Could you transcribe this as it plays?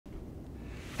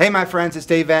Hey my friends, it's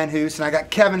Dave Van Hoos, and I got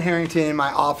Kevin Harrington in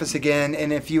my office again.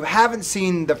 And if you haven't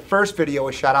seen the first video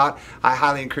with Shout Out, I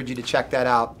highly encourage you to check that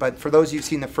out. But for those of you who've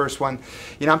seen the first one,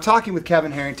 you know, I'm talking with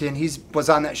Kevin Harrington. He was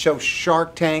on that show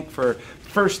Shark Tank for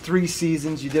first 3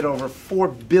 seasons. You did over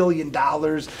 $4 billion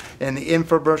in the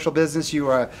infomercial business. You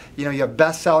are, you're a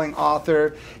best-selling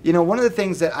author. You know, one of the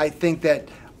things that I think that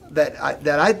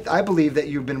I believe that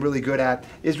you've been really good at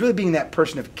is really being that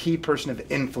key person of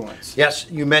influence. Yes,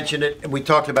 you mentioned it, and we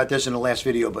talked about this in the last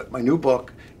video, but my new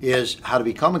book is How to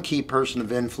Become a Key Person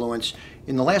of Influence.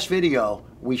 In the last video,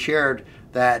 we shared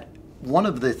that one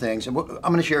of the things, and I'm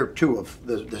going to share 2 of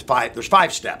the 5, there's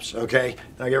 5 steps, okay?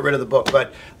 I'll get rid of the book,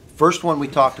 but first one we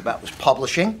talked about was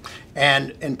publishing,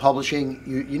 and in publishing,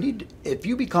 you need, if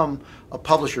you become a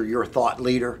publisher, you're a thought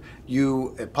leader,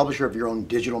 a publisher of your own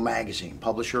digital magazine,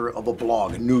 publisher of a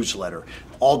blog, a newsletter,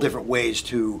 all different ways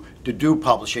to do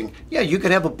publishing. Yeah, you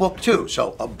could have a book too.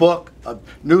 So a book, a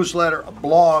newsletter, a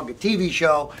blog, a TV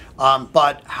show,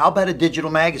 but how about a digital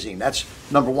magazine? That's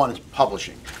number 1 is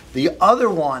publishing. The other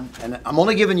one, and I'm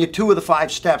only giving you 2 of the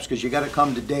 5 steps because you got to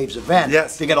come to Dave's event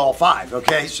to get all 5,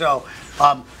 okay? So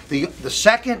the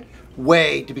second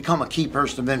way to become a key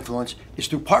person of influence is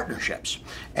through partnerships.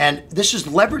 And this is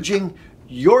leveraging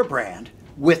your brand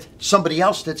with somebody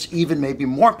else that's even maybe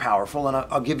more powerful, and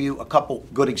I'll give you a couple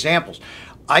good examples.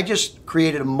 I just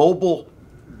created a mobile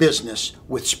business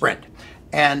with Sprint,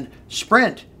 and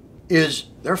Sprint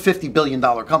they're a $50 billion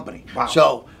company. Wow.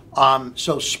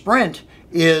 So Sprint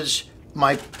is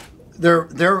my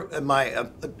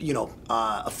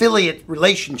affiliate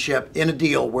relationship in a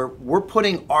deal where we're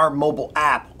putting our mobile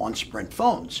app on Sprint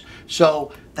phones.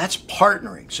 So that's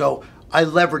partnering. So I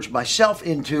leverage myself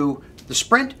into the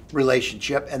Sprint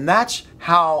relationship, and that's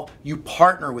how you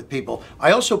partner with people.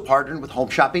 I also partnered with Home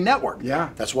Shopping Network.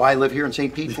 Yeah. That's why I live here in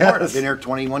St. Pete, Florida. I've been here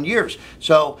 21 years.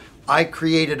 So I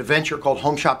created a venture called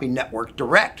Home Shopping Network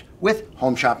Direct with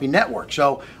Home Shopping Network.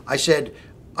 So I said,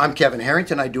 I'm Kevin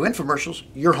Harrington, I do infomercials.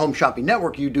 You're Home Shopping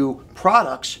Network, you do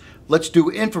products. Let's do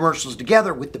infomercials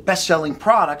together with the best-selling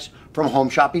products from Home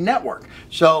Shopping Network.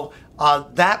 So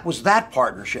that was that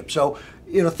partnership. So,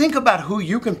 think about who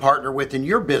you can partner with in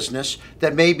your business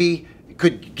that maybe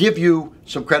could give you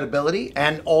some credibility,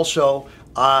 and also,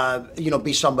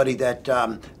 be somebody that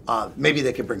maybe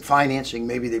they can bring financing,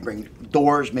 maybe they bring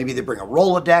doors, maybe they bring a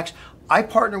Rolodex. I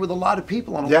partner with a lot of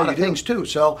people on a lot of things too.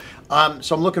 So, I'm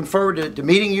looking forward to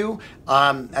meeting you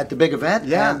at the big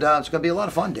event, and it's going to be a lot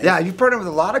of fun, Dave. Yeah, you've partnered with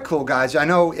a lot of cool guys. I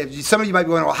know some of you might be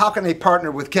wondering, well, how can they partner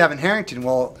with Kevin Harrington?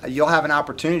 Well, you'll have an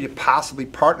opportunity to possibly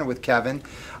partner with Kevin.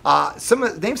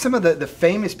 Name some of the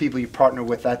famous people you partnered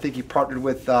with. I think you partnered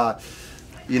with,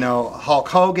 Hulk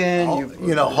Hogan.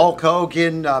 Hulk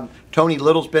Hogan. Tony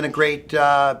Little's been a great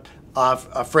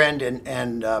a friend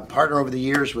and partner over the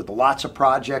years with lots of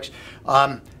projects.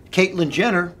 Caitlyn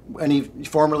Jenner, and he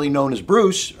formerly known as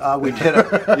Bruce, we did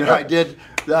I did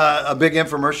a big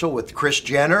infomercial with Kris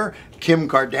Jenner, Kim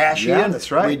Kardashian. Yeah,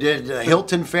 that's right. We did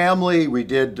Hilton family. We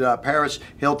did Paris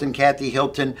Hilton, Kathy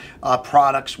Hilton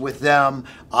products with them.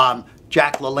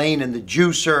 Jack LaLanne and the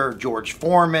Juicer, George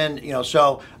Foreman.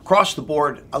 So across the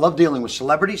board, I love dealing with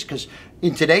celebrities because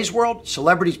in today's world,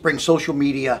 celebrities bring social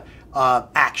media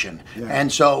action. Yeah. And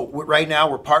so right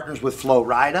now we're partners with Flo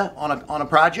Rida on a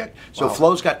project. So wow.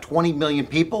 Flo's got 20 million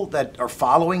people that are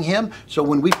following him. So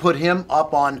when we put him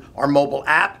up on our mobile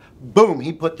app, boom,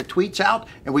 he put the tweets out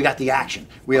and we got the action.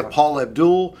 We have Paula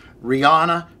Abdul,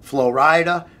 Rihanna, Flo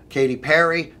Rida, Katy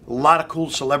Perry, a lot of cool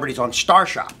celebrities on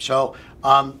Starshop. So,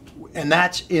 and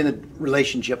that's in a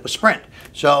relationship with Sprint.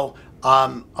 So,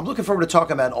 I'm looking forward to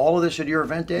talking about all of this at your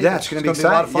event, Dave. Yeah, it's going to be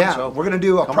exciting. A lot of fun. Yeah, so we're going to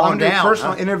do a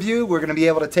personal interview. We're going to be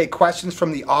able to take questions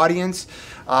from the audience,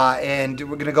 and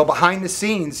we're going to go behind the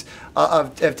scenes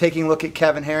of taking a look at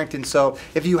Kevin Harrington. So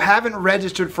if you haven't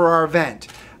registered for our event,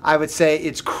 I would say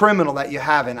it's criminal that you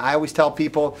haven't. I always tell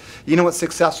people, you know what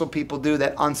successful people do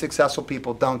that unsuccessful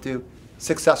people don't do?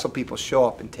 Successful people show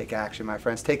up and take action, my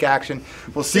friends. Take action.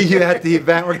 We'll see you at the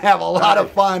event. We're going to have a lot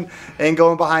of fun and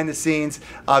going behind the scenes,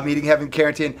 meeting Kevin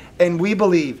Harrington. And we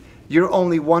believe you're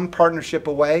only one partnership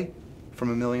away from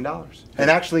 $1 million.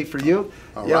 And actually for you,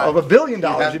 over $1 billion.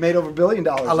 You made over $1 billion.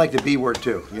 I like the B word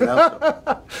too,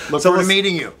 So look forward to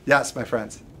meeting you. Yes, my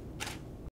friends.